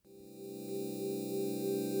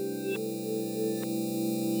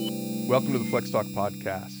Welcome to the Flex Talk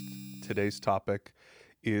podcast. Today's topic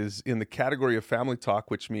is in the category of family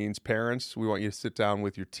talk, which means parents, we want you to sit down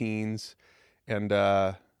with your teens and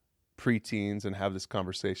preteens and have this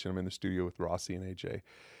conversation. I'm in the studio with Rossi and AJ.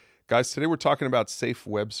 Guys, today we're talking about safe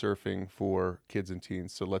web surfing for kids and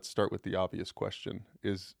teens. So let's start with the obvious question.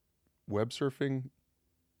 Is web surfing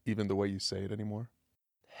even the way you say it anymore?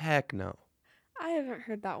 Heck no. I haven't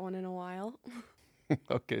heard that one in a while.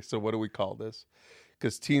 Okay, so what do we call this?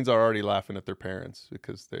 Because teens are already laughing at their parents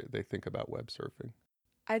because they think about web surfing.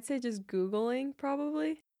 I'd say just Googling,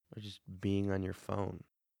 probably. Or just being on your phone.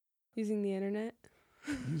 Using the internet.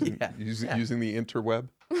 Using the interweb.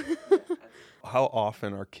 How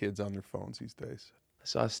often are kids on their phones these days? I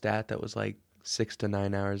saw a stat that was like 6 to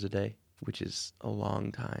 9 hours a day, which is a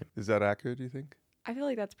long time. Is that accurate, do you think? I feel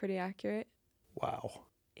like that's pretty accurate. Wow.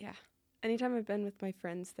 Yeah. Anytime I've been with my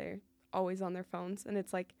friends, they're always on their phones. And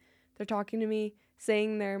it's like they're talking to me,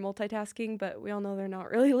 saying they're multitasking, but we all know they're not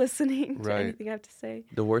really listening to anything I have to say.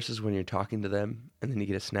 The worst is when you're talking to them and then you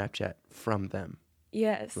get a Snapchat from them.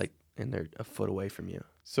 Yes. And they're a foot away from you.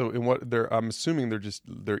 So I'm assuming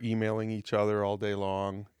they're emailing each other all day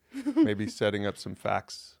long, maybe setting up some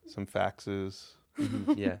faxes.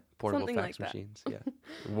 Yeah, portable Something fax like that. machines. Yeah.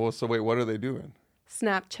 Well, so wait, what are they doing?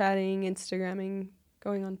 Snapchatting, Instagramming,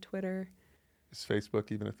 going on Twitter. Is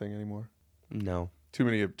Facebook even a thing anymore? No. Too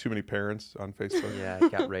many parents on Facebook? Yeah,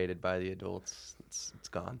 it got rated by the adults. It's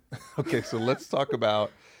gone. Okay, so let's talk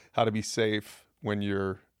about how to be safe when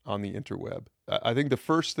you're on the interweb. I think the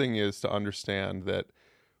first thing is to understand that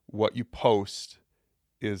what you post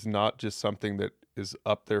is not just something that is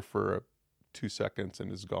up there for 2 seconds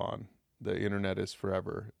and is gone. The internet is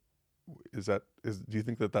forever. Do you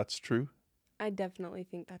think that that's true? I definitely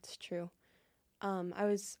think that's true. I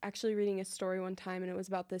was actually reading a story one time, and it was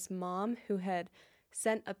about this mom who had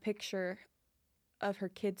sent a picture of her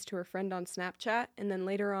kids to her friend on Snapchat, and then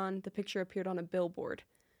later on, the picture appeared on a billboard.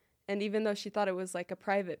 And even though she thought it was like a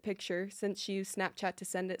private picture, since she used Snapchat to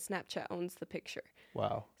send it, Snapchat owns the picture.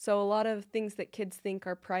 Wow. So a lot of things that kids think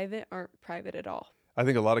are private aren't private at all. I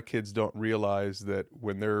think a lot of kids don't realize that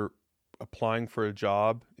when they're applying for a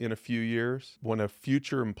job in a few years, when a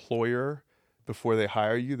future employer, before they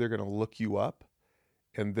hire you, they're going to look you up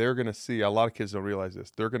and they're going to see, a lot of kids don't realize this,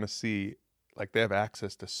 they're going to see like they have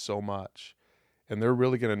access to so much and they're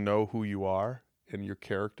really going to know who you are and your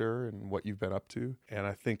character and what you've been up to. And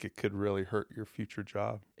I think it could really hurt your future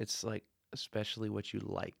job. It's like, especially what you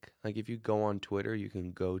like. Like if you go on Twitter, you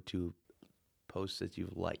can go to posts that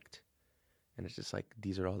you've liked. And it's just like,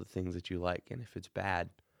 these are all the things that you like. And if it's bad,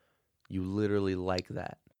 you literally like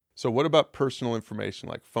that. So what about personal information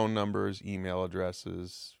like phone numbers, email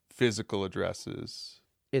addresses, physical addresses?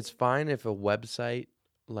 It's fine if a website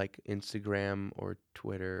like Instagram or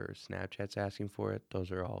Twitter or Snapchat's asking for it.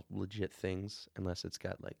 Those are all legit things, unless it's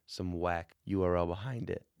got like some whack URL behind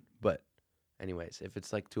it. But anyways, if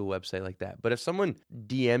it's like to a website like that. But if someone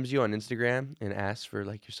DMs you on Instagram and asks for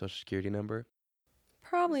like your social security number,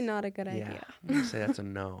 Probably not a good idea. I'm going to say that's a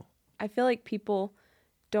no. I feel like people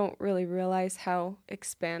don't really realize how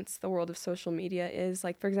expansive the world of social media is.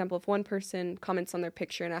 Like, for example, if one person comments on their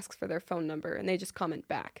picture and asks for their phone number and they just comment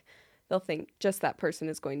back, they'll think just that person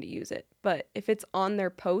is going to use it. But if it's on their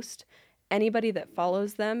post, anybody that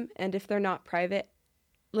follows them, and if they're not private,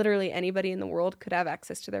 literally anybody in the world could have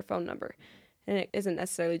access to their phone number. And it isn't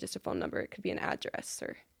necessarily just a phone number. It could be an address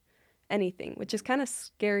or anything, which is kind of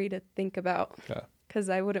scary to think about. Yeah. Because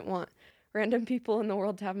I wouldn't want random people in the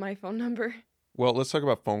world to have my phone number. Well, let's talk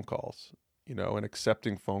about phone calls, and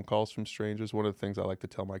accepting phone calls from strangers. One of the things I like to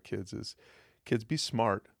tell my kids is, kids, be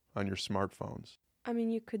smart on your smartphones. I mean,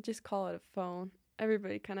 you could just call it a phone.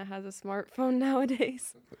 Everybody kind of has a smartphone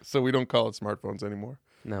nowadays. So we don't call it smartphones anymore.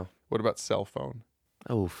 No. What about cell phone?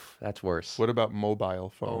 Oof, that's worse. What about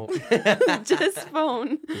mobile phone? Just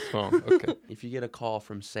phone. Just phone. Okay. If you get a call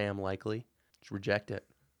from Sam Likely, just reject it.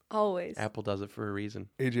 Always. Apple does it for a reason.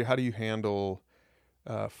 AJ, how do you handle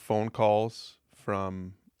phone calls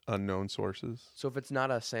from unknown sources? So if it's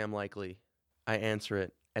not a Sam Likely, I answer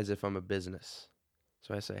it as if I'm a business.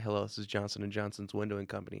 So I say, hello, this is Johnson & Johnson's Windowing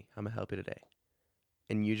Company. I'm going to help you today.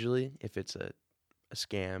 And usually if it's a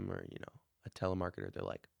scam or, a telemarketer, they're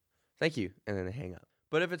like, thank you. And then they hang up.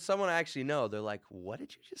 But if it's someone I actually know, they're like, what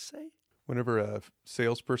did you just say? Whenever a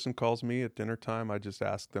salesperson calls me at dinner time, I just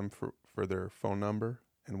ask them for their phone number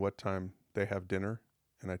and what time they have dinner,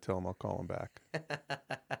 and I tell them I'll call them back.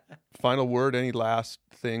 Final word, any last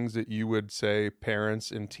things that you would say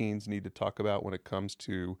parents and teens need to talk about when it comes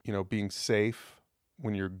to, being safe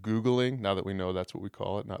when you're Googling, now that we know that's what we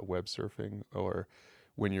call it, not web surfing, or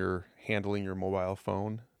when you're handling your mobile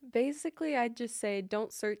phone? Basically, I'd just say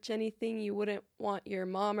don't search anything you wouldn't want your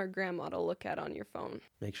mom or grandma to look at on your phone.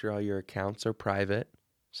 Make sure all your accounts are private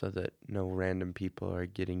so that no random people are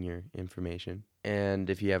getting your information. And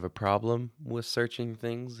if you have a problem with searching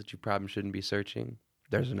things that you probably shouldn't be searching,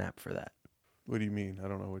 there's an app for that. What do you mean? I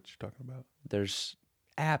don't know what you're talking about. There's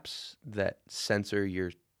apps that censor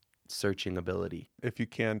your searching ability. If you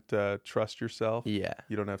can't trust yourself, Yeah.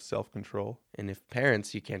 you don't have self-control. And if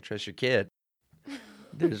parents, you can't trust your kid,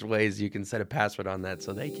 there's ways you can set a password on that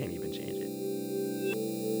so they can't even change it.